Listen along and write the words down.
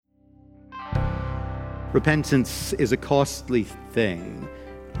Repentance is a costly thing.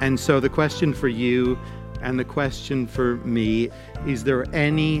 And so the question for you and the question for me, is there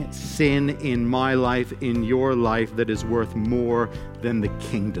any sin in my life, in your life, that is worth more than the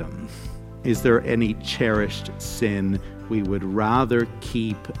kingdom? Is there any cherished sin we would rather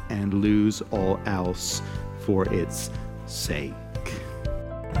keep and lose all else for its sake?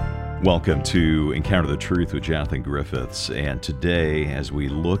 Welcome to Encounter the Truth with Jonathan Griffiths. And today, as we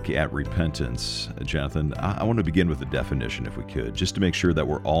look at repentance, Jonathan, I want to begin with the definition, if we could, just to make sure that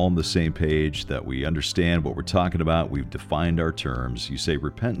we're all on the same page, that we understand what we're talking about. We've defined our terms. You say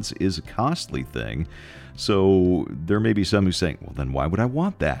repentance is a costly thing. So there may be some who say, well, then why would I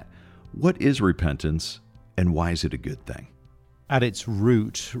want that? What is repentance, and why is it a good thing? At its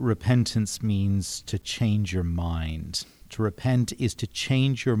root, repentance means to change your mind. To repent is to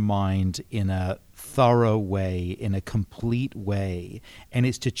change your mind in a thorough way, in a complete way, and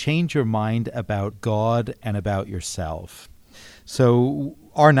it's to change your mind about God and about yourself. So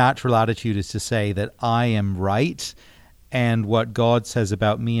our natural attitude is to say that I am right, and what God says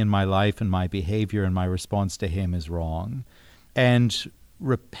about me and my life and my behavior and my response to Him is wrong. And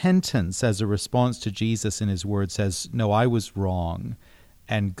repentance, as a response to Jesus in His word, says, no, I was wrong,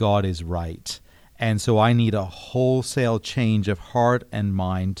 and God is right. And so I need a wholesale change of heart and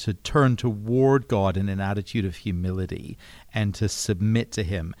mind to turn toward God in an attitude of humility and to submit to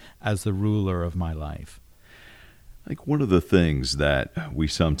Him as the ruler of my life. I think one of the things that we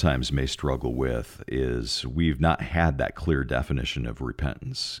sometimes may struggle with is we've not had that clear definition of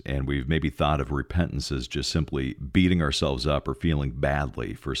repentance, and we've maybe thought of repentance as just simply beating ourselves up or feeling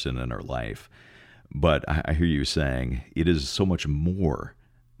badly for sin in our life. But I hear you saying it is so much more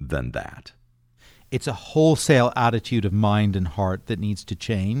than that. It's a wholesale attitude of mind and heart that needs to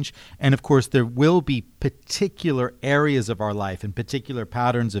change. And of course, there will be particular areas of our life and particular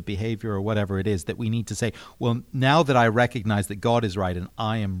patterns of behavior or whatever it is that we need to say, well, now that I recognize that God is right and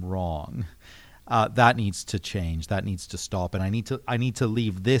I am wrong, that needs to change. That needs to stop. And I need to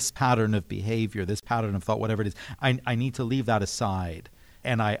leave this pattern of behavior, this pattern of thought, whatever it is. I need to leave that aside.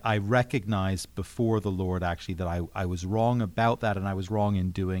 And I recognize before the Lord actually that I was wrong about that and I was wrong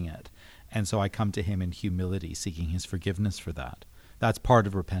in doing it. And so I come to Him in humility, seeking His forgiveness for that. That's part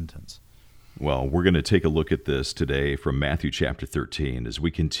of repentance. Well, we're going to take a look at this today from Matthew chapter 13 as we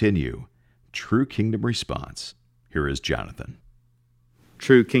continue True Kingdom Response. Here is Jonathan.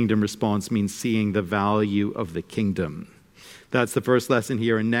 True kingdom response means seeing the value of the kingdom. That's the first lesson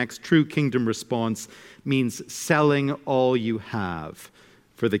here. And next, true kingdom response means selling all you have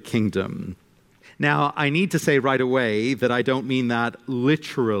for the kingdom. Now, I need to say right away that I don't mean that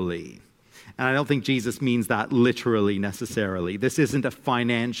literally. And I don't think Jesus means that literally necessarily. This isn't a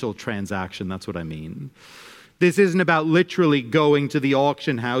financial transaction, that's what I mean. This isn't about literally going to the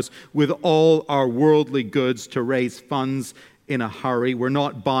auction house with all our worldly goods to raise funds in a hurry. We're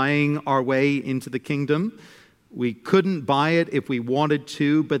not buying our way into the kingdom. We couldn't buy it if we wanted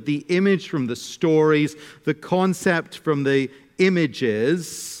to, but the image from the stories, the concept from the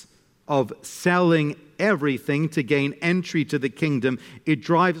images of selling everything to gain entry to the kingdom, it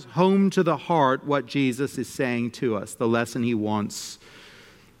drives home to the heart what Jesus is saying to us, the lesson He wants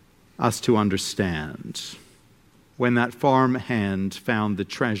us to understand. When that farmhand found the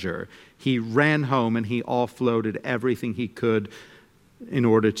treasure, he ran home and he offloaded everything he could in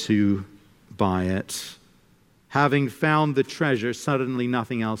order to buy it. Having found the treasure, suddenly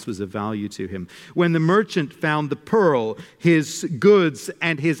nothing else was of value to him. When the merchant found the pearl, his goods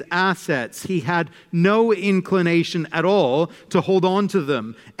and his assets, he had no inclination at all to hold on to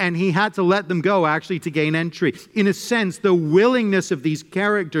them. And he had to let them go, actually, to gain entry. In a sense, the willingness of these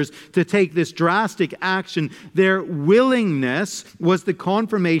characters to take this drastic action, their willingness was the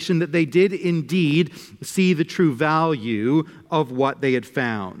confirmation that they did indeed see the true value of what they had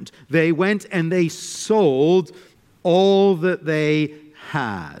found. They went and they sold all that they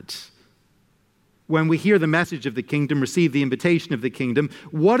had. When we hear the message of the kingdom, receive the invitation of the kingdom,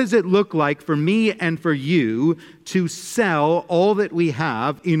 what does it look like for me and for you to sell all that we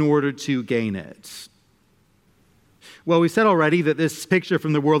have in order to gain it? Well, we said already that this picture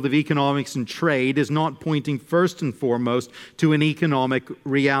from the world of economics and trade is not pointing first and foremost to an economic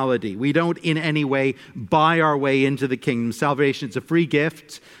reality. We don't in any way buy our way into the kingdom. Salvation is a free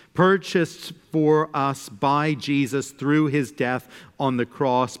gift purchased for us by Jesus through His death on the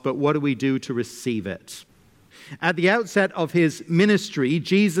cross. But what do we do to receive it? At the outset of His ministry,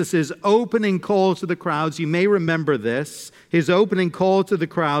 Jesus' opening call to the crowds, you may remember this, His opening call to the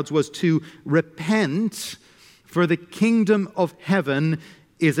crowds was to repent, for the kingdom of heaven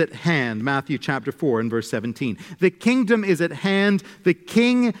is at hand. Matthew chapter 4 and verse 17. The kingdom is at hand. The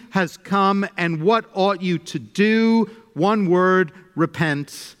king has come. And what ought you to do? One word,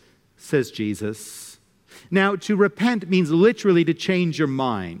 repent, says Jesus. Now, to repent means literally to change your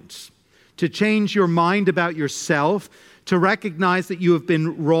mind. To change your mind about yourself. To recognize that you have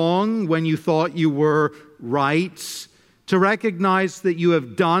been wrong when you thought you were right. To recognize that you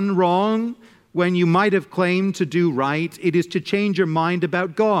have done wrong when you might have claimed to do right. It is to change your mind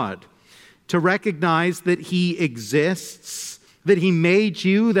about God, to recognize that He exists, that He made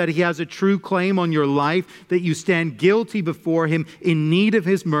you, that He has a true claim on your life, that you stand guilty before Him, in need of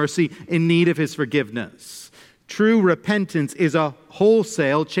His mercy, in need of His forgiveness. True repentance is a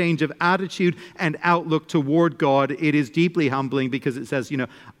wholesale change of attitude and outlook toward God. It is deeply humbling because it says,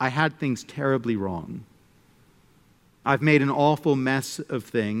 I had things terribly wrong. I've made an awful mess of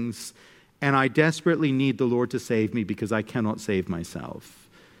things, and I desperately need the Lord to save me because I cannot save myself.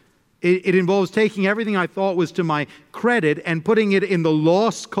 It involves taking everything I thought was to my credit and putting it in the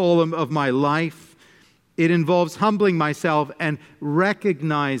loss column of my life. It involves humbling myself and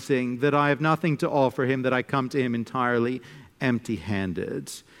recognizing that I have nothing to offer Him, that I come to Him entirely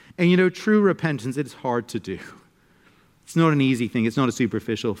empty-handed. And true repentance, it's hard to do. It's not an easy thing. It's not a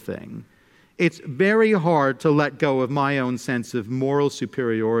superficial thing. It's very hard to let go of my own sense of moral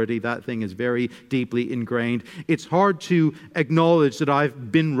superiority. That thing is very deeply ingrained. It's hard to acknowledge that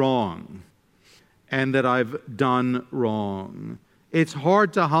I've been wrong and that I've done wrong. It's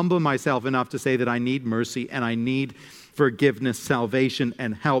hard to humble myself enough to say that I need mercy and I need forgiveness, salvation,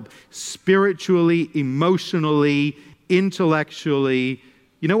 and help spiritually, emotionally, intellectually.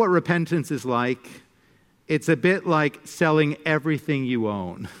 You know what repentance is like? It's a bit like selling everything you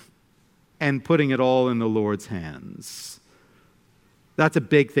own and putting it all in the Lord's hands. That's a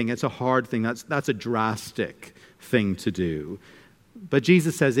big thing. It's a hard thing. That's a drastic thing to do. But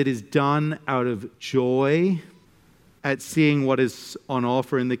Jesus says it is done out of joy at seeing what is on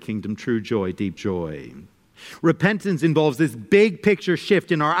offer in the kingdom, true joy, deep joy. Repentance involves this big picture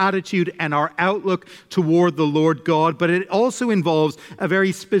shift in our attitude and our outlook toward the Lord God, but it also involves a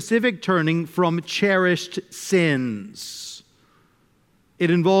very specific turning from cherished sins. It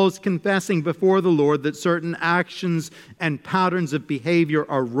involves confessing before the Lord that certain actions and patterns of behavior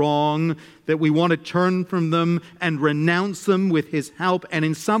are wrong, that we want to turn from them and renounce them with His help. And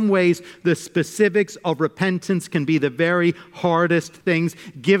in some ways, the specifics of repentance can be the very hardest things,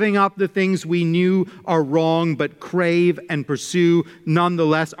 giving up the things we knew are wrong but crave and pursue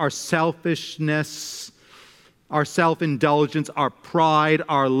nonetheless, our selfishness, our self-indulgence, our pride,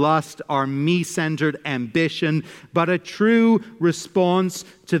 our lust, our me-centered ambition. But a true response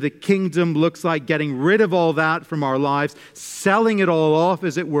to the kingdom looks like getting rid of all that from our lives, selling it all off,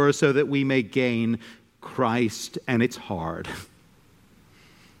 as it were, so that we may gain Christ. And it's hard.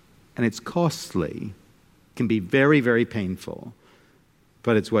 And it's costly. It can be very, very painful.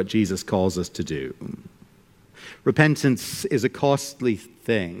 But it's what Jesus calls us to do. Repentance is a costly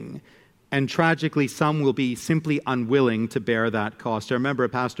thing. And tragically, some will be simply unwilling to bear that cost. I remember a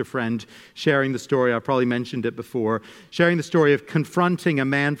pastor friend sharing the story, I probably mentioned it before, sharing the story of confronting a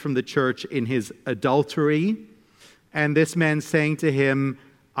man from the church in his adultery. And this man saying to him,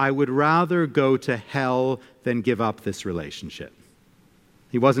 I would rather go to hell than give up this relationship.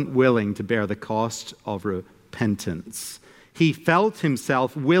 He wasn't willing to bear the cost of repentance. He felt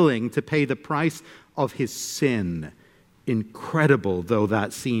himself willing to pay the price of his sin, incredible though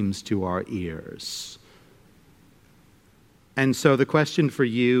that seems to our ears. And so the question for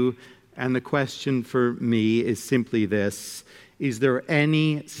you and the question for me is simply this: is there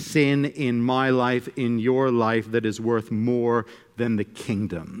any sin in my life, in your life, that is worth more than the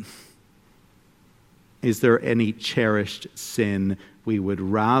kingdom? Is there any cherished sin we would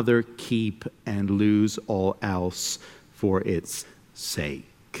rather keep and lose all else for its sake?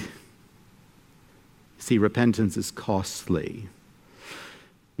 See, repentance is costly.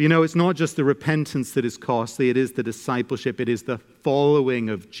 It's not just the repentance that is costly, it is the discipleship, it is the following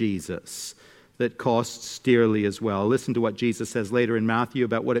of Jesus that costs dearly as well. Listen to what Jesus says later in Matthew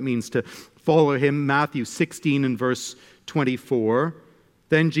about what it means to follow Him. Matthew 16 and verse 24.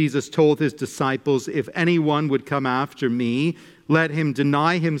 Then Jesus told His disciples, if anyone would come after me, let him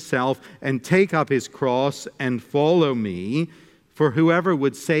deny himself and take up his cross and follow me. For whoever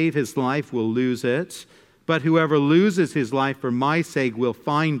would save his life will lose it, but whoever loses his life for my sake will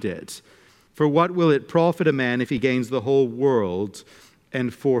find it. For what will it profit a man if he gains the whole world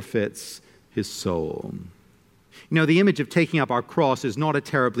and forfeits his soul? The image of taking up our cross is not a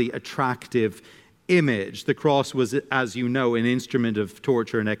terribly attractive image. The cross was, as you know, an instrument of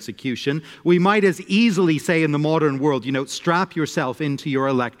torture and execution. We might as easily say in the modern world, strap yourself into your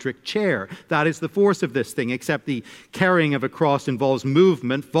electric chair. That is the force of this thing, except the carrying of a cross involves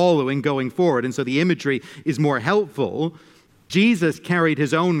movement, following, going forward, and so the imagery is more helpful. Jesus carried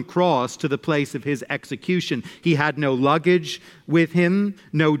his own cross to the place of his execution. He had no luggage with him,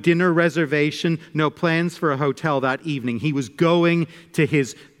 no dinner reservation, no plans for a hotel that evening. He was going to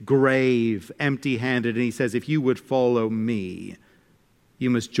his grave empty-handed, and he says, if you would follow me, you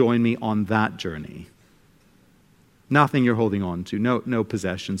must join me on that journey. Nothing you're holding on to, no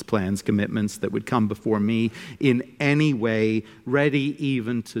possessions, plans, commitments that would come before me in any way, ready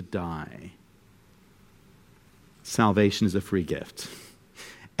even to die. Salvation is a free gift.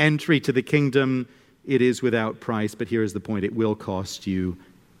 Entry to the kingdom, it is without price, but here is the point, it will cost you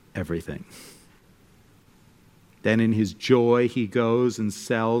everything. Then in his joy, he goes and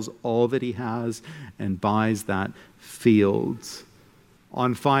sells all that he has and buys that field.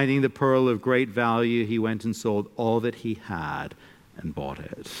 On finding the pearl of great value, he went and sold all that he had and bought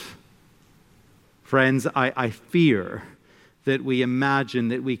it. Friends, I fear that we imagine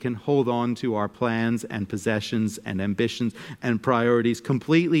that we can hold on to our plans and possessions and ambitions and priorities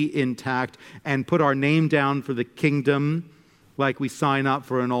completely intact and put our name down for the kingdom like we sign up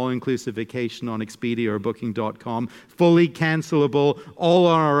for an all-inclusive vacation on Expedia or Booking.com, fully cancelable, all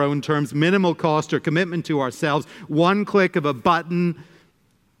on our own terms, minimal cost or commitment to ourselves, one click of a button.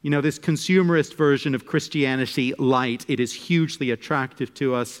 This consumerist version of Christianity light, it is hugely attractive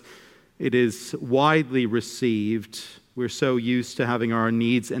to us. It is widely received. We're so used to having our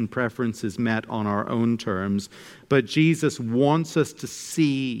needs and preferences met on our own terms. But Jesus wants us to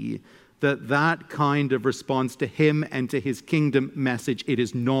see that kind of response to him and to his kingdom message, it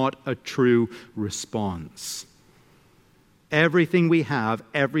is not a true response. Everything we have,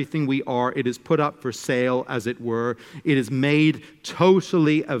 everything we are, it is put up for sale, as it were. It is made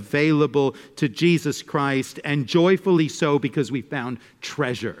totally available to Jesus Christ, and joyfully so, because we found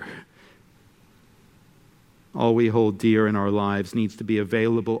treasure. All we hold dear in our lives needs to be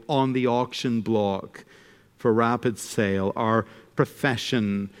available on the auction block for rapid sale. Our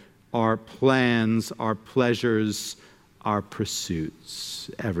profession, our plans, our pleasures, our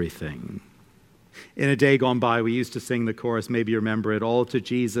pursuits, everything. In a day gone by, we used to sing the chorus, maybe you remember it, all to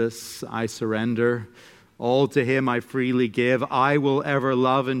Jesus I surrender. All to him I freely give. I will ever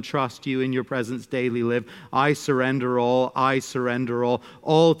love and trust you, in your presence daily live. I surrender all, I surrender all.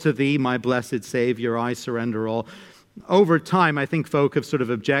 All to thee, my blessed Savior, I surrender all. Over time, I think folk have sort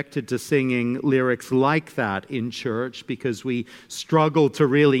of objected to singing lyrics like that in church because we struggle to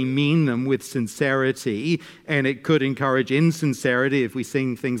really mean them with sincerity, and it could encourage insincerity if we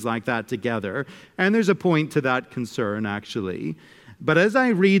sing things like that together. And there's a point to that concern, actually. But as I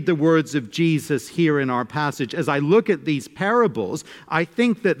read the words of Jesus here in our passage, as I look at these parables, I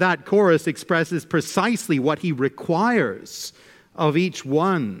think that chorus expresses precisely what he requires of each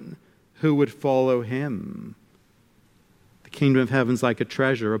one who would follow him. The kingdom of heaven is like a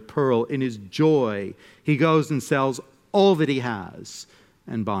treasure, a pearl. In his joy, he goes and sells all that he has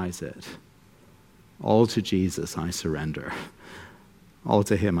and buys it. All to Jesus I surrender. All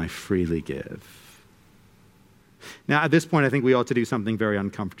to him I freely give. Now, at this point, I think we ought to do something very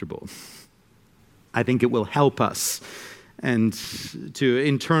uncomfortable. I think it will help us and to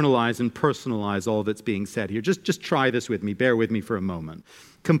internalize and personalize all that's being said here. Just try this with me. Bear with me for a moment.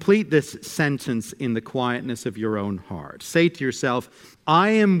 Complete this sentence in the quietness of your own heart. Say to yourself, I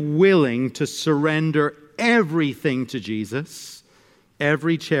am willing to surrender everything to Jesus,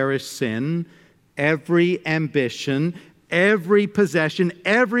 every cherished sin, every ambition, every possession,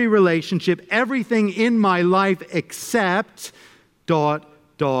 every relationship, everything in my life except ...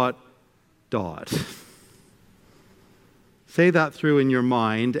 Say that through in your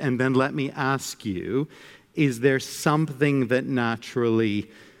mind, and then let me ask you, is there something that naturally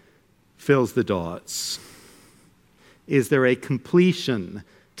fills the dots? Is there a completion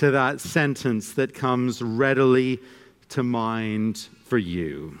to that sentence that comes readily to mind for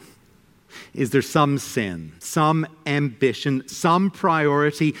you? Is there some sin, some ambition, some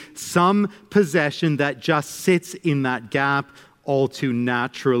priority, some possession that just sits in that gap all too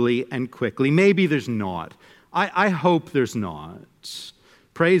naturally and quickly? Maybe there's not. I hope there's not.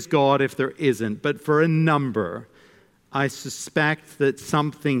 Praise God if there isn't. But for a number, I suspect that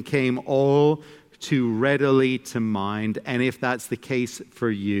something came all too readily to mind. And if that's the case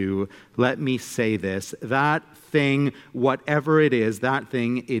for you, let me say this. That thing, whatever it is,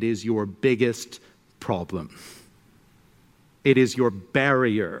 it is your biggest problem. It is your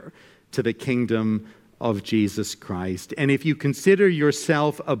barrier to the kingdom of Jesus Christ. And if you consider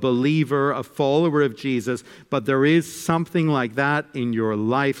yourself a believer, a follower of Jesus, but there is something like that in your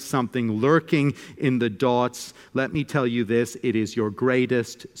life, something lurking in the dots, let me tell you this, it is your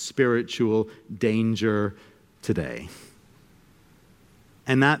greatest spiritual danger today.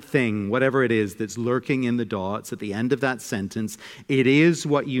 And that thing, whatever it is that's lurking in the dots at the end of that sentence, it is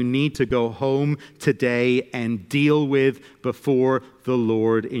what you need to go home today and deal with before the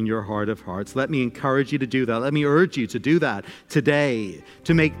Lord in your heart of hearts. Let me encourage you to do that. Let me urge you to do that today,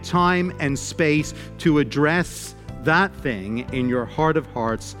 to make time and space to address that thing in your heart of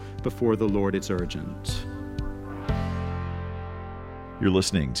hearts before the Lord. It's urgent. You're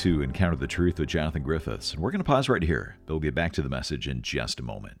listening to Encounter the Truth with Jonathan Griffiths, and we're going to pause right here, but we'll get back to the message in just a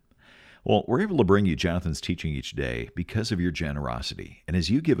moment. Well, we're able to bring you Jonathan's teaching each day because of your generosity. And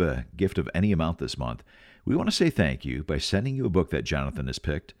as you give a gift of any amount this month, we want to say thank you by sending you a book that Jonathan has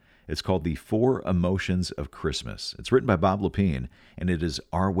picked. It's called The 4 Emotions of Christmas. It's written by Bob Lepine, and it is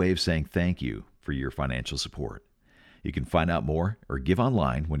our way of saying thank you for your financial support. You can find out more or give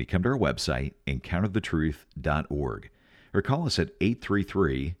online when you come to our website, encounterthetruth.org. Or call us at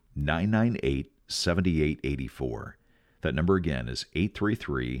 833-998-7884. That number again is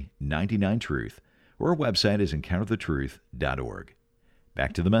 833-99-TRUTH, or our website is encounterthetruth.org.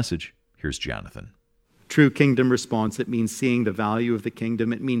 Back to the message. Here's Jonathan. True kingdom response, it means seeing the value of the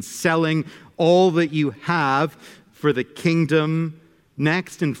kingdom. It means selling all that you have for the kingdom.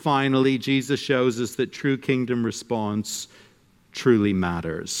 Next and finally, Jesus shows us that true kingdom response truly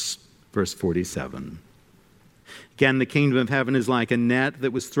matters. Verse 47. Again, the kingdom of heaven is like a net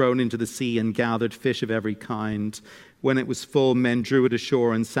that was thrown into the sea and gathered fish of every kind. When it was full, men drew it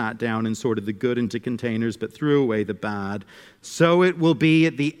ashore and sat down and sorted the good into containers, but threw away the bad. So it will be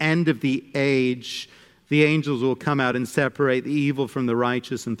at the end of the age. The angels will come out and separate the evil from the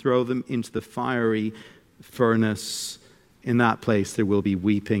righteous and throw them into the fiery furnace. In that place there will be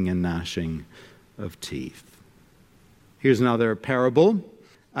weeping and gnashing of teeth. Here's another parable.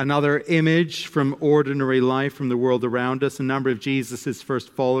 Another image from ordinary life from the world around us. A number of Jesus' first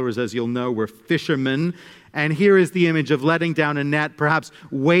followers, as you'll know, were fishermen. And here is the image of letting down a net, perhaps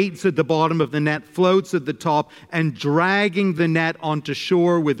weights at the bottom of the net, floats at the top, and dragging the net onto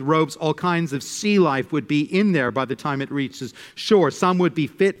shore with ropes. All kinds of sea life would be in there by the time it reaches shore. Some would be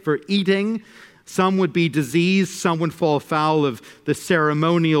fit for eating. Some would be diseased. Some would fall foul of the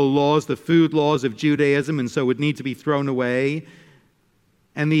ceremonial laws, the food laws of Judaism, and so would need to be thrown away.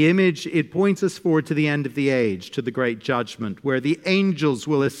 And the image, it points us forward to the end of the age, to the great judgment, where the angels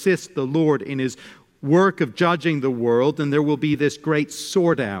will assist the Lord in his work of judging the world, and there will be this great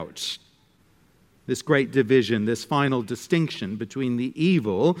sort out, this great division, this final distinction between the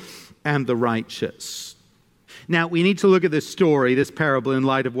evil and the righteous. Now, we need to look at this story, this parable, in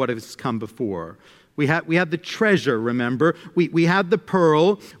light of what has come before. We had the treasure, remember? We had the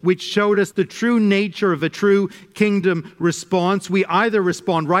pearl, which showed us the true nature of a true kingdom response. We either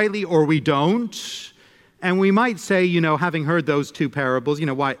respond rightly or we don't. And we might say, having heard those two parables,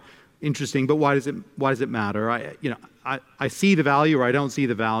 why? Interesting, but why does it matter? I see the value or I don't see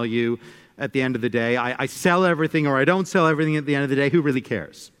the value at the end of the day. I sell everything or I don't sell everything at the end of the day. Who really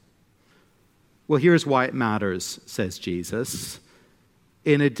cares? Well, here's why it matters, says Jesus.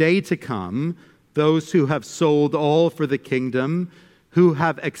 In a day to come, those who have sold all for the kingdom, who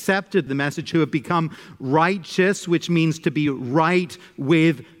have accepted the message, who have become righteous, which means to be right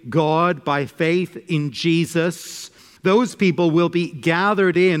with God by faith in Jesus, those people will be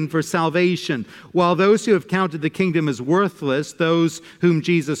gathered in for salvation. While those who have counted the kingdom as worthless, those whom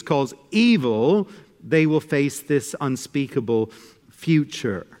Jesus calls evil, they will face this unspeakable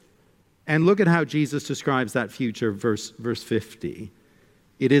future. And look at how Jesus describes that future, verse 50.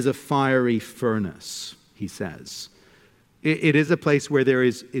 It is a fiery furnace, he says. It is a place where there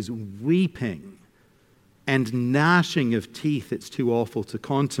is weeping and gnashing of teeth. It's too awful to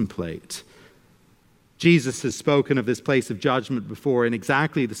contemplate. Jesus has spoken of this place of judgment before in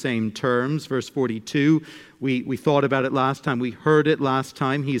exactly the same terms. Verse 42, we thought about it last time. We heard it last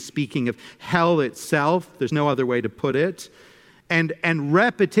time. He is speaking of hell itself. There's no other way to put it. And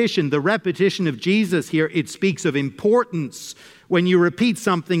repetition, the repetition of Jesus here, it speaks of importance. When you repeat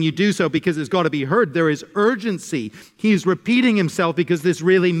something, you do so because it's got to be heard. There is urgency. He's repeating himself because this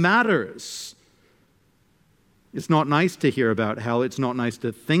really matters. It's not nice to hear about hell. It's not nice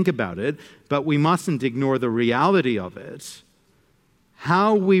to think about it, but we mustn't ignore the reality of it.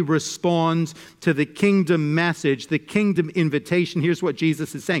 How we respond to the kingdom message, the kingdom invitation, here's what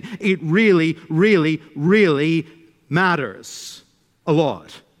Jesus is saying. It really, really, really matters a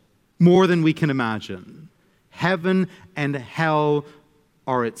lot, more than we can imagine. Heaven and hell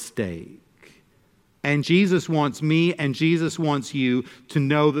are at stake. And Jesus wants me and Jesus wants you to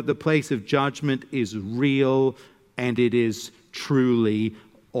know that the place of judgment is real and it is truly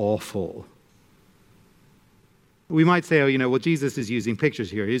awful. We might say, well, Jesus is using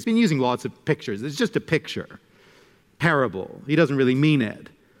pictures here. He's been using lots of pictures. It's just a picture, parable. He doesn't really mean it.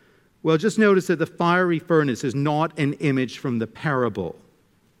 Well, just notice that the fiery furnace is not an image from the parable.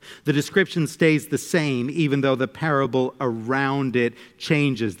 The description stays the same, even though the parable around it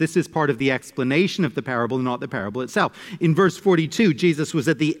changes. This is part of the explanation of the parable, not the parable itself. In verse 42, Jesus was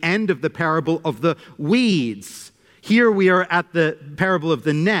at the end of the parable of the weeds. Here we are at the parable of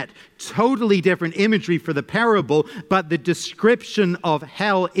the net. Totally different imagery for the parable, but the description of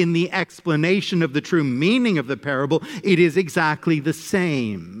hell in the explanation of the true meaning of the parable, it is exactly the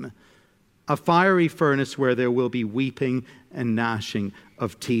same. A fiery furnace where there will be weeping and gnashing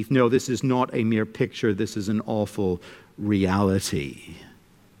of teeth. No, this is not a mere picture. This is an awful reality.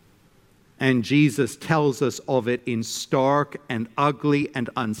 And Jesus tells us of it in stark and ugly and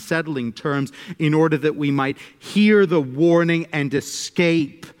unsettling terms in order that we might hear the warning and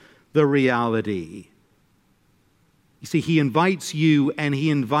escape the reality. You see, he invites you and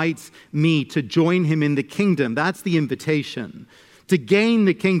he invites me to join him in the kingdom. That's the invitation. To gain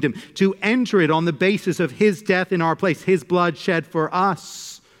the kingdom, to enter it on the basis of his death in our place, his blood shed for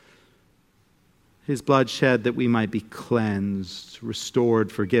us. His blood shed that we might be cleansed, restored,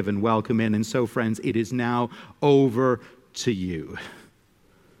 forgiven, welcome in. And so, friends, it is now over to you.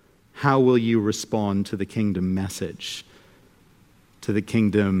 How will you respond to the kingdom message, to the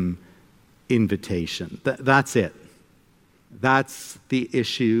kingdom invitation? That's it. That's the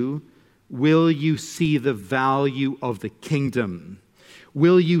issue. Will you see the value of the kingdom?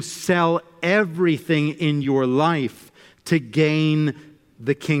 Will you sell everything in your life to gain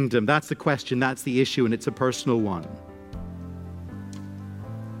the kingdom? That's the question, that's the issue, and it's a personal one.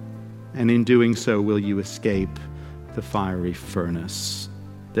 And in doing so, will you escape the fiery furnace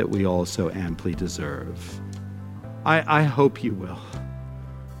that we all so amply deserve? I hope you will.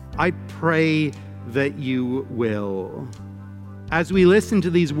 I pray that you will. As we listen to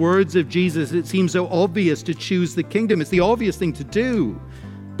these words of Jesus, it seems so obvious to choose the kingdom. It's the obvious thing to do.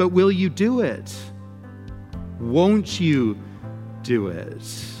 But will you do it? Won't you do it?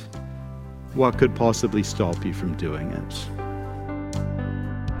 What could possibly stop you from doing it?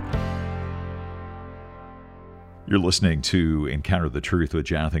 You're listening to Encounter the Truth with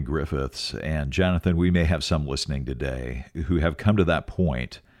Jonathan Griffiths. And Jonathan, we may have some listening today who have come to that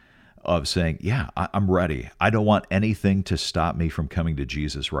point of saying, yeah, I'm ready. I don't want anything to stop me from coming to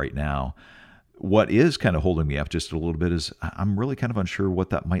Jesus right now. What is kind of holding me up just a little bit is I'm really kind of unsure what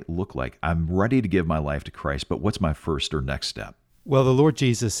that might look like. I'm ready to give my life to Christ, but what's my first or next step? Well, the Lord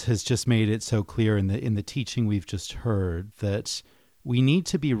Jesus has just made it so clear in the teaching we've just heard that we need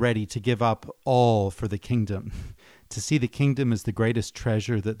to be ready to give up all for the kingdom, to see the kingdom as the greatest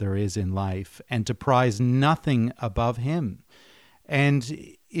treasure that there is in life, and to prize nothing above him.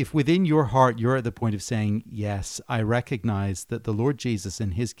 And if within your heart you're at the point of saying, yes, I recognize that the Lord Jesus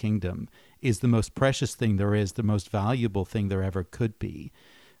and his kingdom is the most precious thing there is, the most valuable thing there ever could be,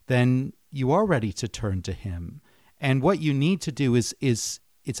 then you are ready to turn to him. And what you need to do is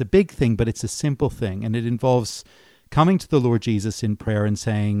it's a big thing, but it's a simple thing. And it involves coming to the Lord Jesus in prayer and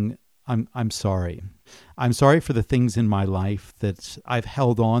saying, I'm sorry. I'm sorry for the things in my life that I've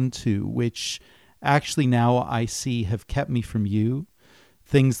held on to, which actually now I see have kept me from you.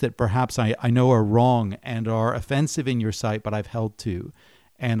 Things that perhaps I know are wrong and are offensive in your sight, but I've held to,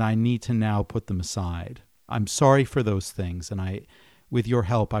 and I need to now put them aside. I'm sorry for those things, and with your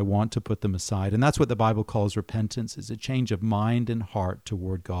help, I want to put them aside. And that's what the Bible calls repentance, is a change of mind and heart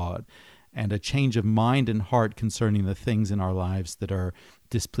toward God, and a change of mind and heart concerning the things in our lives that are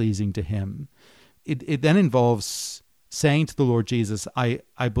displeasing to him. It then involves saying to the Lord Jesus,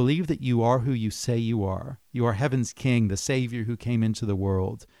 I believe that you are who you say you are. You are heaven's King, the Savior who came into the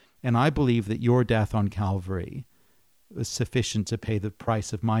world. And I believe that your death on Calvary was sufficient to pay the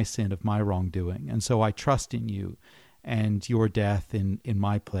price of my sin, of my wrongdoing. And so I trust in you and your death in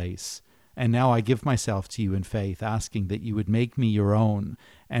my place. And now I give myself to you in faith, asking that you would make me your own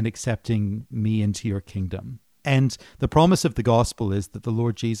and accepting me into your kingdom. And the promise of the gospel is that the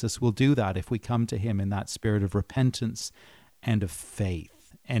Lord Jesus will do that if we come to him in that spirit of repentance and of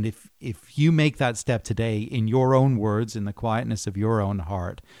faith. And if you make that step today in your own words, in the quietness of your own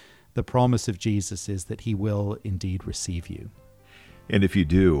heart, the promise of Jesus is that he will indeed receive you. And if you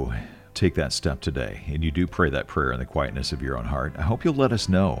do take that step today and you do pray that prayer in the quietness of your own heart, I hope you'll let us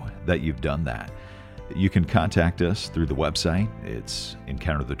know that you've done that. You can contact us through the website. It's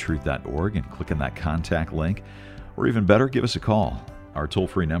encounterthetruth.org, and click on that contact link. Or even better, give us a call. Our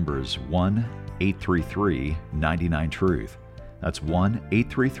toll-free number is 1-833-99-TRUTH. That's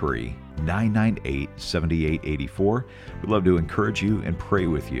 1-833-998-7884. We'd love to encourage you and pray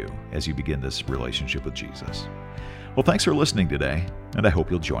with you as you begin this relationship with Jesus. Well, thanks for listening today, and I hope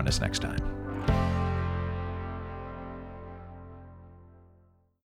you'll join us next time.